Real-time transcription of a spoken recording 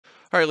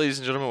Alright, ladies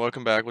and gentlemen,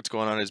 welcome back. What's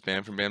going on is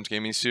Bam from Bam's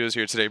Gaming Studios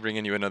here today,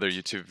 bringing you another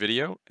YouTube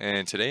video.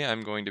 And today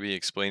I'm going to be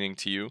explaining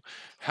to you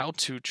how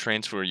to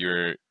transfer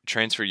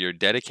your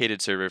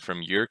dedicated server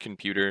from your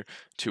computer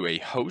to a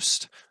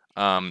host.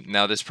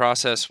 Now this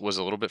process was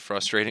a little bit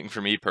frustrating for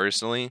me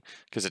personally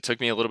because it took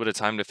me a little bit of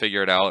time to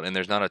figure it out, and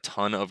there's not a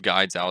ton of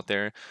guides out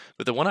there.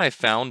 But the one I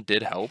found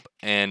did help,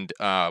 and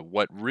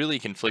what really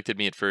conflicted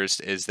me at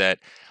first is that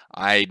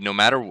no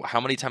matter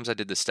how many times I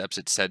did the steps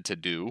it said to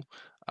do,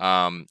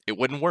 it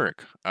wouldn't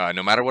work.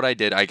 No matter what I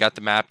did, I got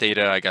the map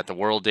data, I got the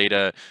world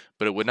data,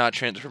 but it would not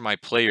transfer my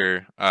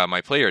player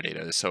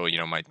data. So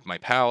my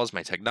pals,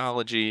 my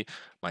technology,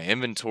 my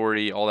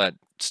inventory, all that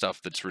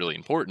stuff that's really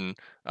important.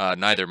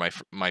 Neither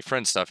my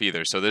friend stuff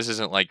either. So this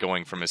isn't like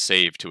going from a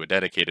save to a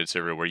dedicated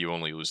server where you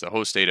only lose the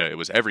host data. It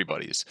was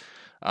everybody's.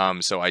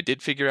 So I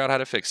did figure out how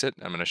to fix it.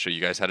 I'm going to show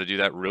you guys how to do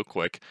that real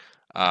quick.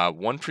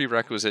 One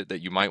prerequisite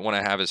that you might want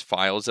to have is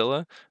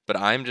FileZilla, but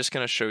I'm just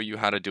going to show you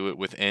how to do it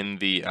within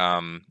the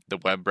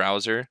web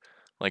browser.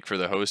 Like for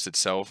the host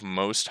itself,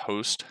 most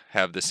hosts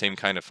have the same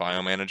kind of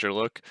file manager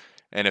look,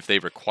 and if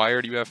they've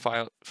required you have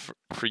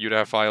for you to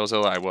have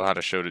FileZilla, I will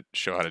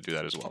show how to do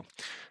that as well.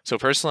 So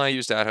personally, I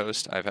use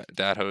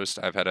DatHost.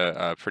 I've had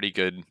a pretty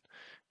good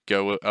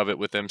go of it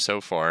with them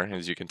so far.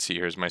 As you can see,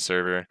 here's my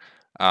server.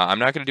 I'm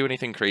not going to do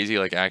anything crazy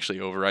like actually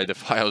override the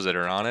files that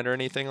are on it or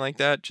anything like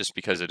that, just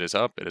because it is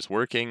up, it is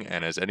working,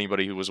 and as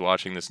anybody who was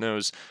watching this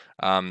knows,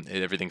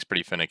 everything's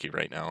pretty finicky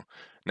right now.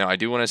 Now, I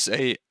do want to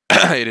say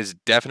it is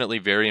definitely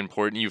very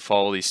important you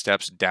follow these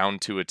steps down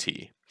to a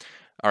T.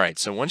 All right,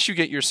 so once you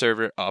get your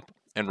server up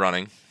and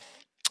running,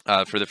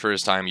 for the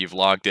first time, you've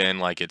logged in,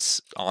 like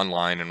it's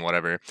online and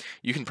whatever,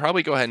 you can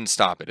probably go ahead and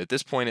stop it. At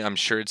this point, I'm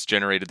sure it's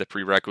generated the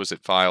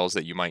prerequisite files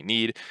that you might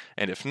need,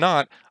 and if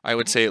not, I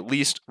would say at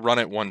least run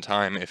it one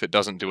time if it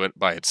doesn't do it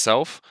by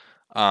itself.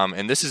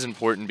 And this is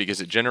important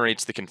because it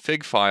generates the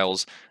config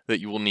files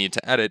that you will need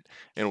to edit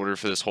in order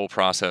for this whole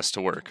process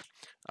to work.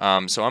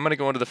 So I'm going to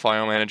go into the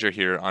file manager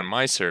here on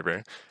my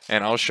server,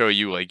 and I'll show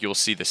you, like, you'll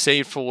see the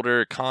save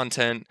folder,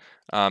 content.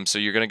 So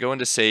you're going to go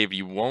into save.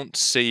 You won't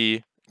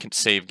see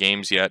save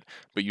games yet,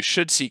 but you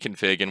should see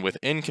config, and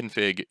within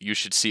config you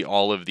should see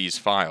all of these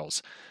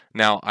files.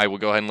 Now I will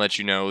go ahead and let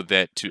you know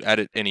that to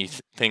edit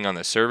anything on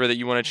the server that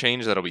you want to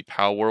change, that'll be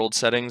Palworld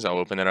settings. I'll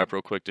open that up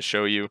real quick to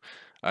show you.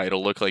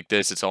 It'll look like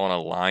this. It's all in a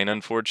line,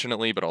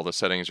 unfortunately, but all the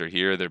settings are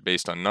here. They're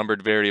based on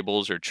numbered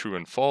variables or true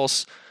and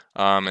false.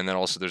 And then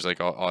also there's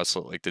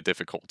also the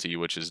difficulty,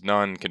 which is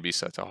none, can be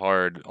set to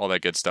hard, all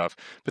that good stuff.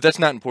 But that's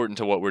not important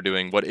to what we're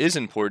doing. What is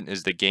important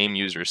is the game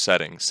user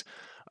settings.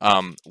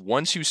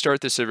 Once you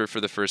start the server for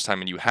the first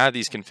time and you have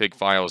these config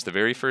files, the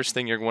very first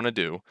thing you're going to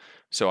do,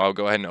 so I'll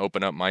go ahead and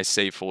open up my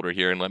save folder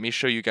here and let me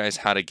show you guys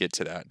how to get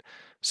to that.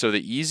 So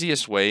the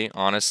easiest way,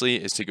 honestly,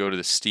 is to go to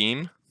the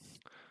Steam,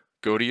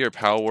 go to your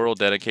Palworld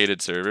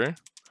dedicated server,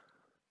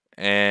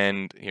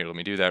 and here, let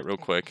me do that real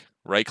quick.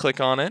 Right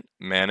click on it,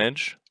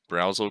 manage,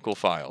 browse local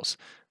files.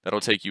 That'll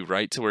take you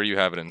right to where you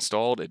have it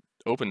installed. It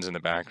opens in the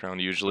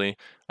background usually,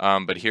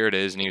 but here it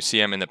is, and you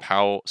see I'm in the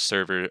PAL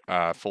server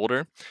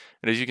folder.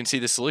 And as you can see,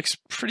 this looks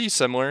pretty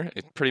similar.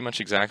 It's pretty much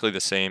exactly the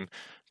same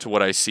to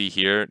what I see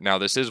here. Now,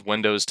 this is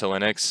Windows to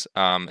Linux,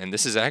 and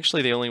this is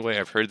actually the only way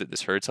I've heard that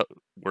this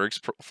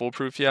works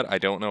foolproof yet. I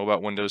don't know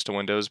about Windows to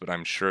Windows, but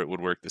I'm sure it would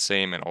work the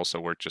same and also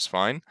work just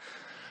fine.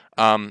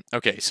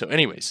 Okay, so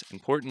anyways,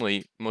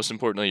 most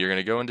importantly, you're going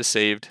to go into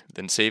saved,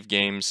 then save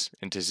games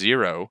into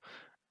 0,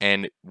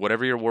 and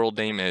whatever your world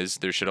name is,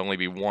 there should only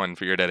be 1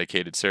 for your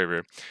dedicated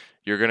server.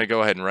 You're going to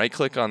go ahead and right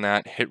click on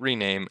that, hit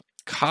rename,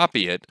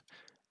 copy it,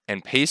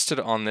 and paste it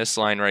on this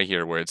line right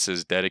here where it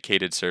says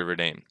dedicated server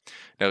name.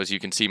 Now, as you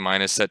can see,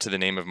 mine is set to the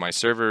name of my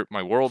server,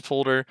 my world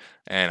folder,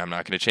 and I'm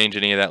not going to change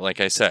any of that, like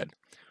I said.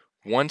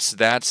 Once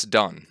that's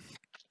done,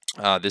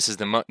 this is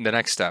the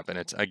next step, and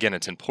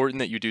it's important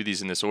that you do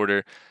these in this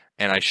order.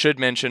 And I should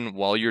mention,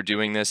 while you're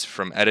doing this,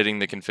 from editing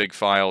the config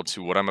file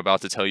to what I'm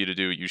about to tell you to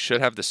do, you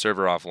should have the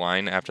server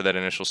offline after that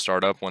initial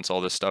startup once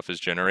all this stuff is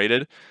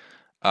generated.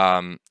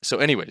 So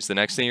anyways, the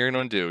next thing you're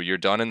going to do, you're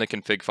done in the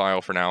config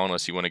file for now,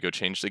 unless you want to go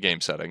change the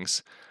game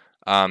settings.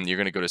 You're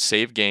going to go to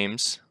save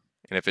games,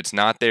 and if it's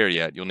not there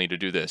yet, you'll need to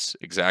do this,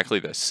 exactly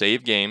this.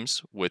 Save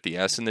games with the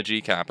S and the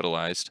G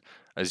capitalized,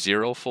 a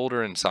 0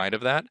 folder inside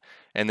of that,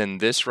 and then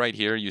this right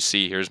here, you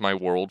see, here's my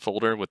world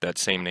folder with that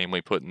same name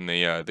we put in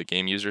the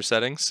game user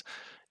settings.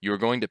 You're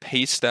going to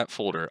paste that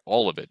folder,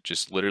 all of it,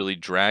 just literally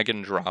drag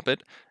and drop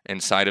it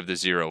inside of the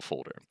 0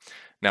 folder.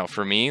 Now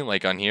for me,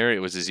 like on here, it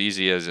was as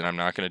easy as, and I'm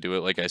not going to do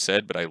it like I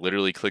said, but I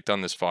literally clicked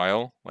on this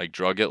file, like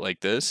drug it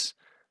like this,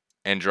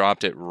 and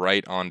dropped it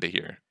right onto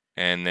here.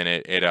 And then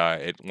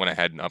it went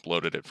ahead and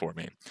uploaded it for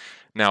me.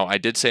 Now, I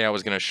did say I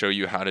was going to show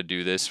you how to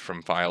do this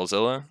from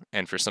FileZilla,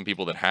 and for some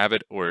people that have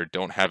it or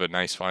don't have a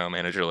nice file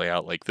manager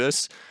layout like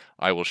this,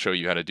 I will show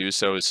you how to do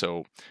so.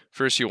 So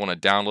first you want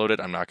to download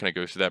it. I'm not going to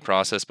go through that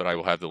process, but I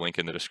will have the link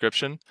in the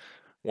description.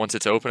 Once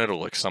it's open, it'll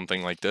look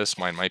something like this.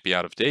 Mine might be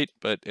out of date,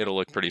 but it'll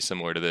look pretty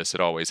similar to this.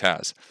 It always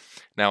has.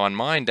 Now on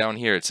mine down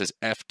here, it says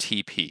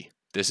FTP.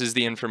 This is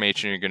the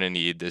information you're going to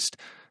need. This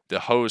the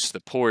host, the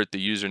port,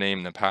 the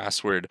username, the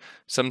password.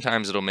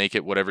 Sometimes it'll make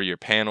it whatever your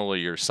panel or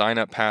your sign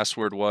up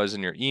password was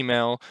in your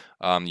email.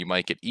 You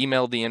might get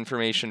emailed the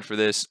information for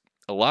this.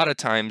 A lot of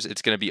times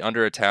it's going to be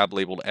under a tab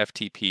labeled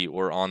FTP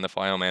or on the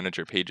file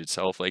manager page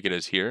itself, like it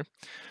is here.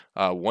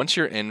 Once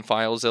you're in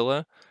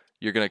FileZilla,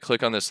 you're going to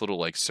click on this little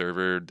like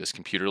server, this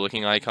computer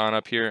looking icon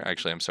up here.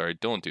 Actually, I'm sorry,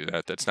 don't do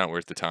that. That's not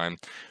worth the time.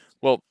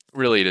 Well,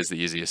 really, it is the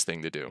easiest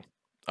thing to do.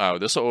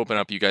 This will open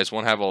up. You guys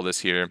won't have all this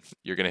here.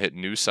 You're going to hit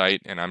new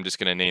site, and I'm just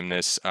going to name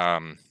this,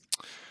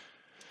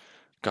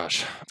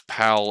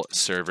 Pal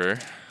server.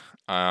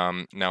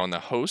 Now in the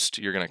host,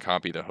 you're going to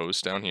copy the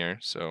host down here.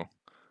 So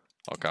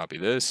I'll copy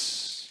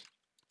this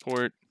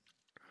port.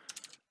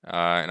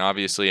 And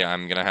obviously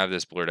I'm going to have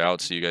this blurred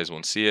out so you guys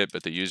won't see it,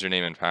 but the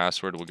username and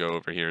password will go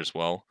over here as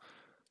well.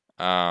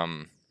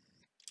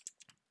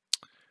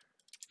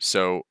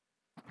 So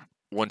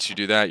once you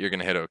do that, you're going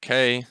to hit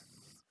OK.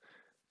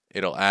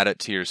 It'll add it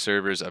to your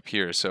servers up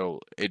here. So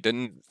it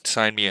didn't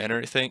sign me in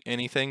or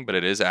anything, but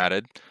it is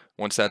added.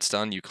 Once that's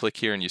done, you click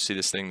here and you see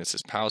this thing that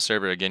says PAL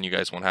server. Again, you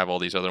guys won't have all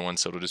these other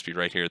ones, so it'll just be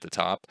right here at the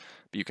top.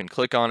 But you can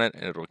click on it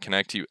and it'll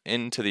connect you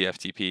into the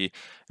FTP.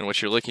 And what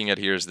you're looking at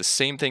here is the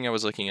same thing I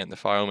was looking at in the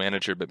file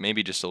manager, but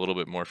maybe just a little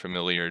bit more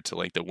familiar to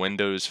like the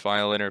Windows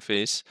file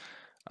interface.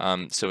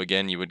 So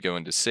again, you would go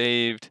into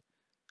saved.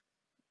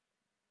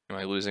 Am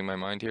I losing my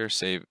mind here?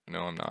 Save,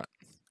 no, I'm not.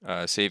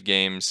 Save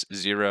games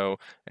 0,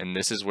 and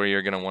this is where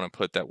you're going to want to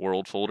put that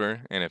world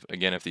folder. And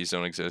if these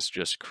don't exist,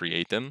 just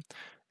create them.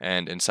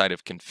 And inside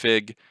of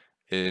config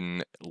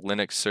in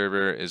Linux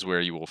server is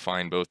where you will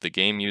find both the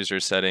game user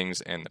settings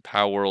and the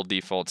Palworld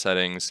default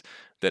settings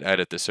that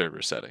edit the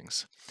server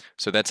settings.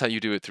 So that's how you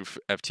do it through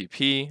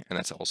FTP, and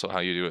that's also how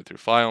you do it through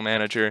File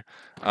Manager.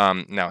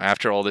 Now,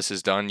 after all this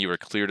is done, you are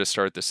clear to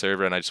start the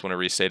server, and I just want to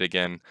restate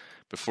again,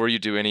 before you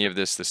do any of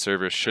this, the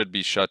server should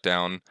be shut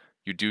down.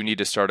 You do need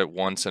to start it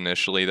once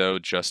initially, though,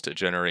 just to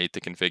generate the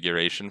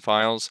configuration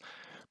files.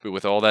 But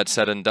with all that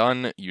said and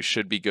done, you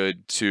should be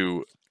good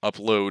to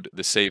upload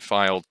the save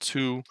file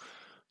to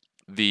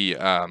the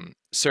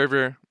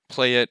server,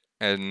 play it,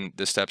 and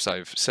the steps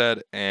I've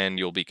said, and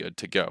you'll be good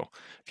to go.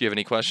 If you have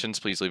any questions,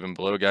 please leave them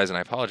below, guys, and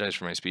I apologize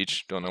for my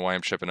speech. Don't know why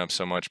I'm tripping up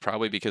so much,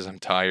 probably because I'm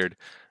tired,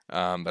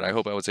 but I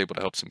hope I was able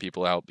to help some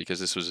people out because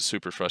this was a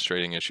super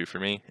frustrating issue for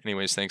me.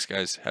 Anyways, thanks,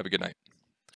 guys. Have a good night.